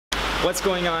What's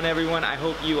going on, everyone? I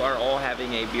hope you are all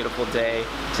having a beautiful day.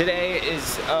 Today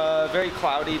is a very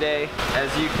cloudy day.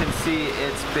 As you can see,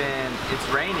 it's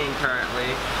raining currently.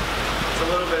 It's a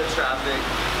little bit of traffic.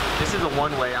 This is a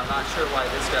one-way. I'm not sure why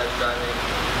this guy's driving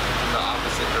in the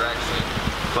opposite direction.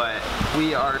 But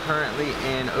we are currently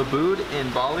in Ubud in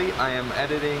Bali. I am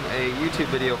editing a YouTube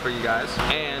video for you guys.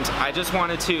 And I just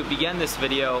wanted to begin this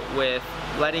video with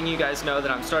letting you guys know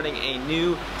that I'm starting a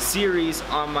new series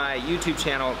on my YouTube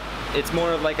channel. It's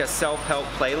more of like a self-help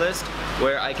playlist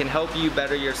where I can help you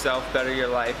better yourself, better your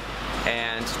life,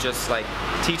 and just like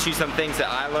teach you some things that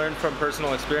I learned from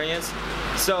personal experience.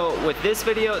 So with this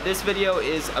video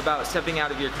is about stepping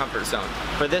out of your comfort zone.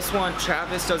 For this one,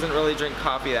 Travis doesn't really drink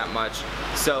coffee that much,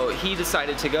 so he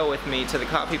decided to go with me to the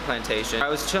coffee plantation. I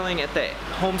was chilling at the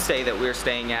homestay that we were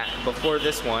staying at before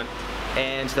this one,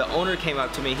 and the owner came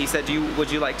up to me. He said, would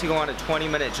you like to go on a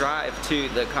 20-minute drive to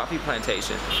the coffee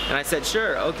plantation? And I said,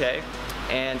 sure, okay.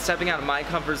 And stepping out of my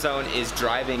comfort zone is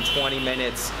driving 20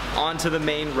 minutes onto the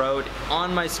main road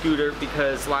on my scooter,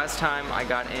 because last time I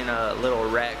got in a little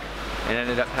wreck and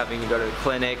ended up having to go to the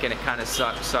clinic, and it kind of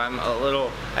sucked. So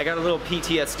I got a little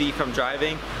PTSD from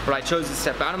driving, but I chose to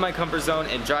step out of my comfort zone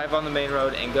and drive on the main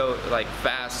road and go like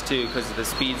fast too, because of the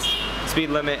speed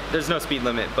limit. There's no speed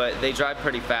limit, but they drive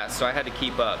pretty fast, so I had to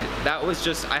keep up. That was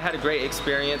just, I had a great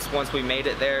experience once we made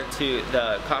it there to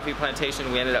the coffee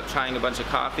plantation. We ended up trying a bunch of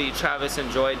coffee. Travis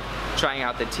enjoyed trying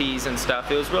out the teas and stuff.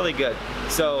 It was really good.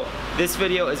 So this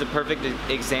video is a perfect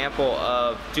example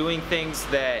of doing things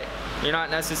that you're not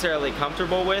necessarily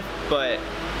comfortable with, but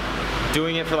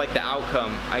doing it for like the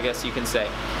outcome, I guess you can say.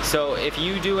 So if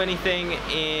you do anything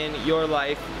in your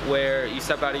life where you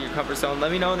step out of your comfort zone,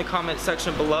 let me know in the comment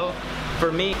section below.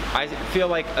 For me, I feel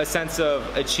like a sense of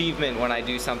achievement when I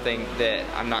do something that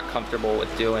I'm not comfortable with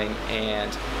doing,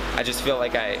 and I just feel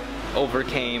like I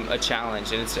overcame a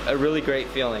challenge, and it's a really great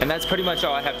feeling. And that's pretty much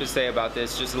all I have to say about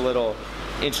this, just a little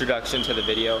introduction to the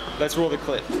video. Let's roll the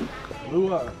clip.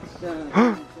 Luwak.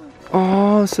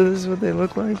 Oh, so this is what they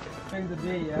look like?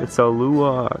 It's a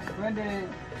luwak.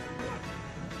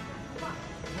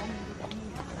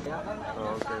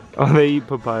 Oh, they eat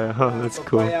papaya. Oh, that's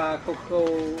cool. Papaya,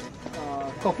 cocoa,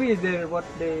 coffee is there, what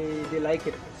they like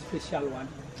it, special one.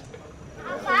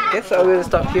 Okay, so I will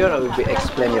start here. I will be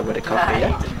explaining about the coffee.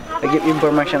 Yeah? I give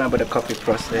information about the coffee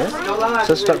process.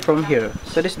 So start from here.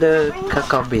 So this is the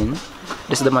cacao bean.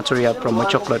 This is the material from a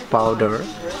chocolate powder.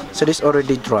 So this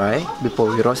already dry before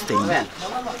we roasting.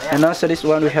 And also this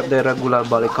one we have the regular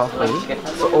Bali coffee.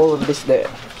 So all of this the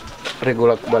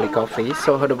regular Bali coffee.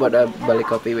 So how about the Bali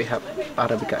coffee? We have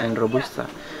Arabica and Robusta.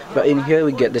 But in here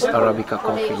we get this Arabica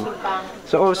coffee.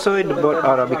 So also in the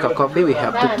Arabica coffee we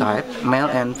have two types, male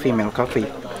and female coffee.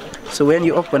 So when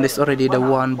you open this already the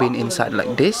one bean inside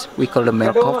like this, we call the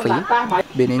male coffee.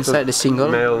 Bean inside the single.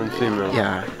 Male and female.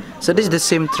 Yeah. So this is the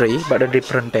same tree but a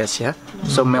different taste, yeah.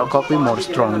 So male coffee more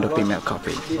strong than the female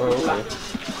coffee. Oh, okay.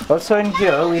 Also in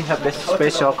here we have this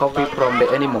special coffee from the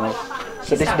animal.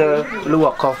 So this is the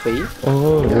Luwak coffee.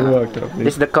 Oh, yeah. Luwak coffee.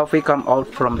 This the coffee come out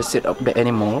from the seed of the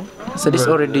animal. So this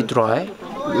already dry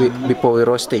before we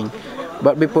roasting.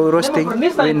 But before roasting, we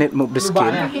need to move the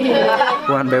skin.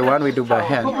 One by one, we do by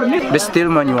hand. This still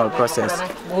manual process.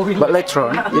 But later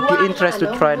on, if you're interested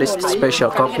to try this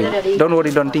special coffee, don't worry,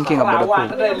 don't thinking about the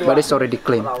food. But it's already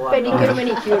clean.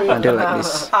 Until like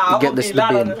this, you get this the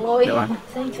bean. That one.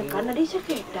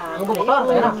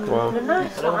 Wow.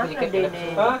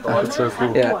 That's so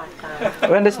cool. Yeah.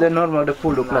 When this the normal, the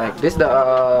food look like this. The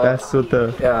That's what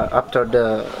the after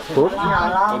the food,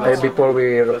 before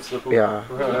we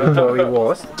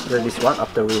wash. This one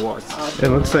after we wash. It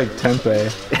looks like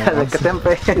tempeh. Like a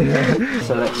tempeh.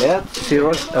 So like that,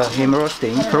 him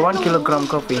roasting. For 1 kilogram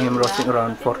coffee, him roasting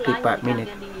around 45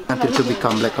 minutes until to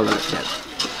become black color like that.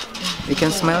 You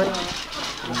can smell it.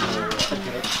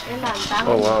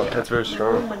 Oh wow, that's very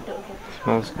strong.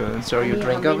 Smells good. So you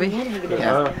drink coffee?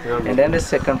 Yeah. And then the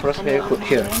second process we put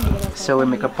here. So we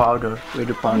make a powder. We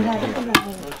do pound it here.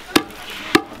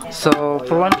 So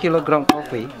for 1 kilogram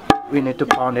coffee, we need to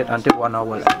pound it until 1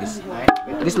 hour like this.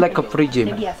 This is like a free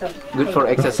gym. Good for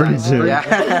exercise. Yeah.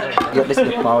 Yeah, this is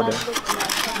the powder.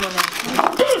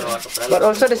 But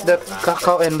also this is the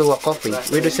cacao and luwak coffee.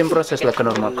 We do same process like a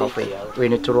normal coffee. We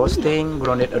need to roasting,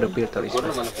 ground it, or the filter is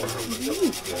makin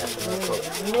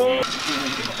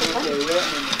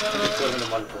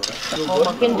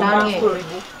rangi,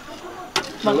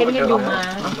 makin ngeduma.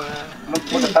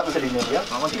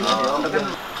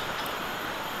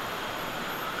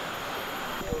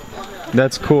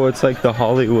 That's cool. It's like the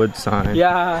Hollywood sign.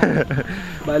 Yeah.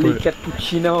 Bali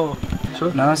cappuccino.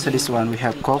 Now, so this one we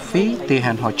have coffee, tea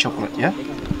and hot chocolate, yeah?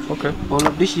 Okay. All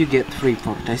of this you get free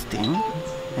for testing.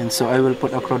 And so I will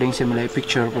put a clothing similar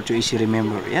picture for to easy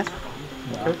remember, yeah?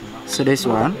 Okay. So this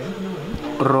one,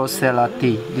 Rosella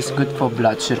tea. This is good for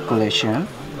blood circulation.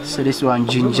 So this one,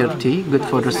 ginger tea, good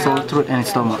for the sore throat and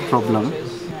stomach problem.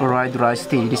 Alright, rice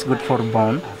tea, this is good for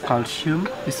bone, calcium.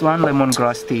 This one,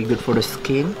 lemongrass tea, good for the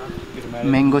skin.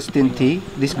 Mangosteen tea,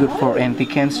 this is good for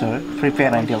anti-cancer,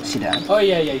 prepare antioxidant. Oh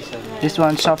yeah, yeah. This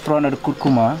one, saffron or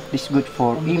curcuma, this is good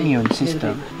for immune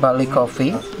system. Bali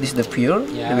coffee, this is the pure,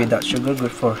 without sugar,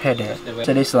 good for headache.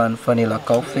 So this one, vanilla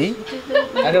coffee.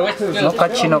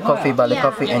 Mochaccino coffee, Bali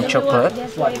coffee and chocolate.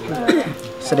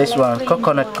 So this one,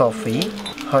 coconut coffee,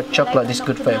 hot chocolate, this is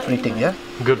good for everything, yeah?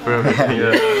 Good for everything,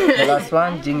 yeah. The last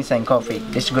one, ginseng coffee,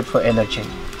 this is good for energy.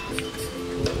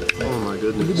 Oh my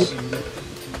goodness.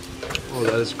 Oh,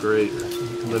 that is great.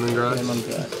 Lemongrass?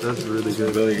 Lemongrass. That's really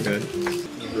good. Really good.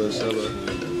 Rosella.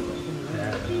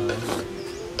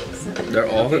 They're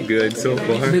all good so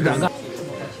far.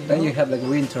 Then you have like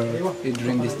winter, you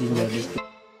drink this ginger. This.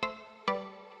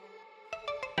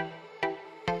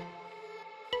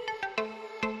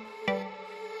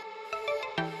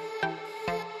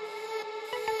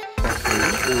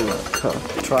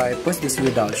 Try put this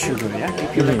without sugar, yeah?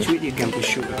 If you like sweet, you can put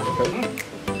sugar.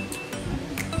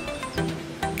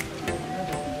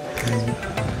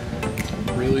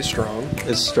 Really strong.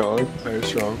 It's strong. Very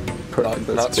strong. Perfect.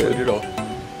 Not sweet at all.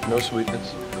 No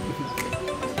sweetness.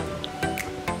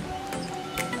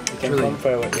 You can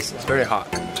compare with this It's one. very hot.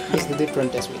 It's the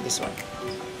different taste with this one.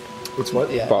 It's what?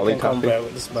 Yeah, Bali you can coffee. compare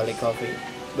with this Bali coffee.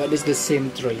 But it's the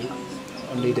same tree,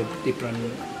 only the different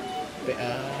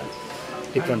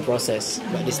process.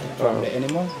 But this from the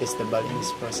animal, it's the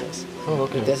Balinese process. Oh,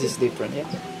 okay. This is different, yeah?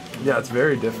 Yeah, it's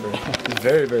very different. It's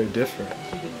very, very different.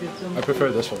 I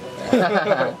prefer this one.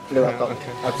 Luwak.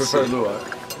 I prefer Luwak.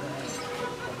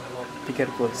 Be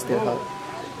careful, it's still hot.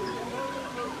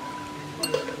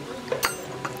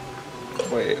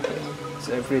 Wait.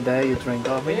 So every day you drink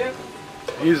coffee?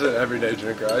 He's an everyday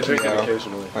drinker. I drink it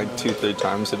occasionally. Like 2-3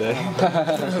 times a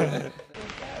day.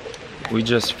 We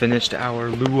just finished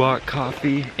our Luwak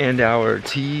coffee and our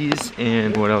teas,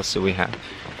 and what else do we have?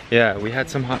 Yeah, we had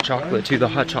some hot chocolate too. The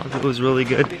hot chocolate was really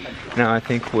good. Now I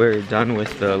think we're done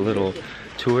with the little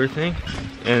tour thing,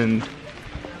 and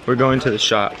we're going to the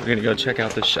shop. We're gonna go check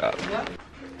out the shop.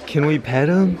 Can we pet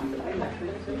him?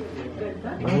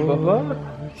 Oh,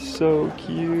 so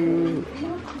cute.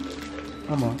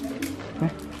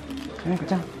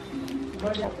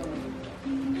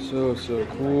 So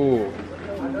cool.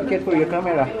 Be careful your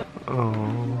camera.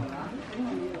 Oh.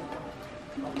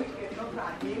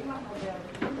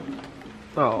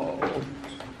 Oh.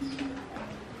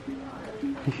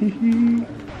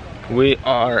 We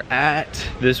are at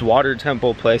this water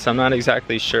temple place. I'm not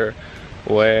exactly sure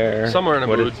where. Somewhere in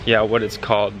Ubud. What it's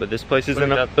called, but this place is in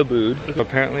Ubud.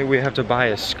 Apparently we have to buy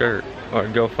a skirt or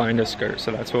go find a skirt,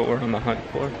 so that's what we're on the hunt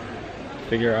for.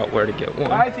 Figure out where to get one.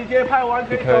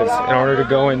 Because in order to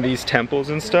go in these temples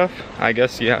and stuff, I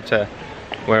guess you have to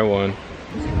wear one.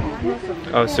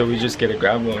 Oh, so we just get to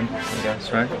grab one, I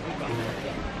guess, right?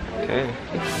 Okay.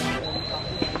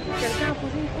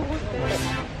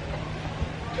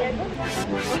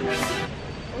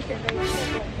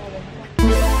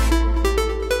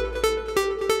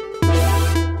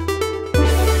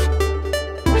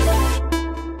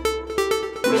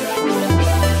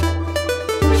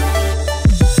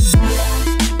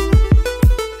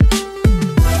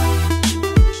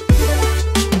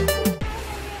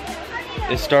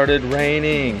 It started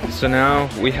raining, so now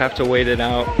we have to wait it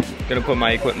out. Gonna put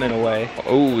my equipment away.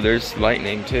 Oh, there's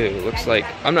lightning too. Looks like,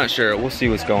 I'm not sure. We'll see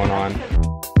what's going on.